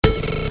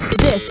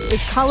This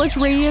is College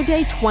Radio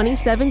Day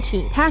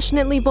 2017.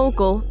 Passionately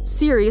vocal,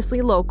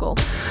 seriously local.